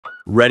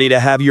Ready to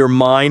have your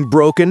mind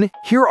broken?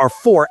 Here are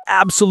 4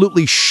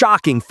 absolutely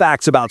shocking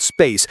facts about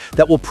space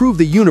that will prove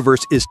the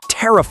universe is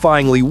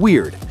terrifyingly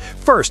weird.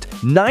 First,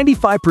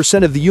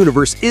 95% of the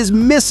universe is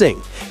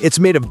missing. It's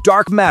made of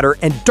dark matter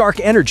and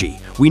dark energy.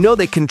 We know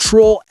they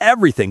control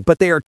everything, but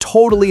they are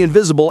totally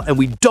invisible and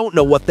we don't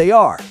know what they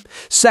are.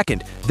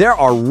 Second, there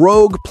are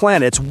rogue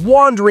planets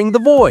wandering the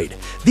void.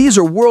 These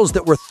are worlds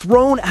that were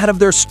thrown out of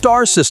their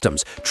star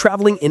systems,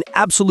 traveling in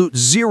absolute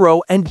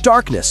zero and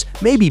darkness,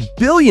 maybe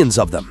billions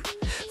of them.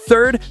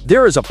 Third,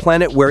 there is a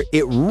planet where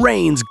it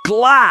rains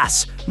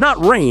glass.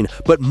 Not rain,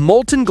 but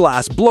molten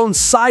glass blown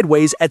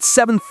sideways at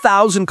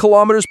 7,000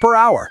 kilometers per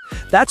hour.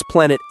 That's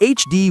planet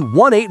HD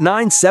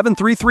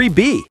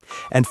 189733b.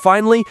 And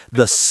finally,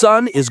 the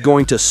sun is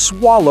going to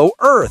swallow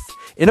Earth.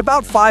 In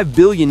about 5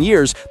 billion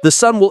years, the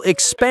sun will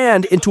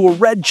expand into a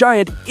red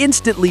giant,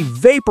 instantly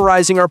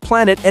vaporizing our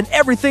planet and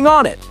everything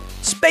on it.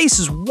 Space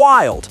is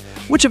wild.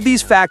 Which of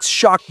these facts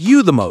shocked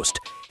you the most?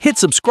 Hit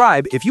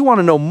subscribe if you want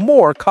to know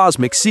more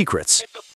cosmic secrets.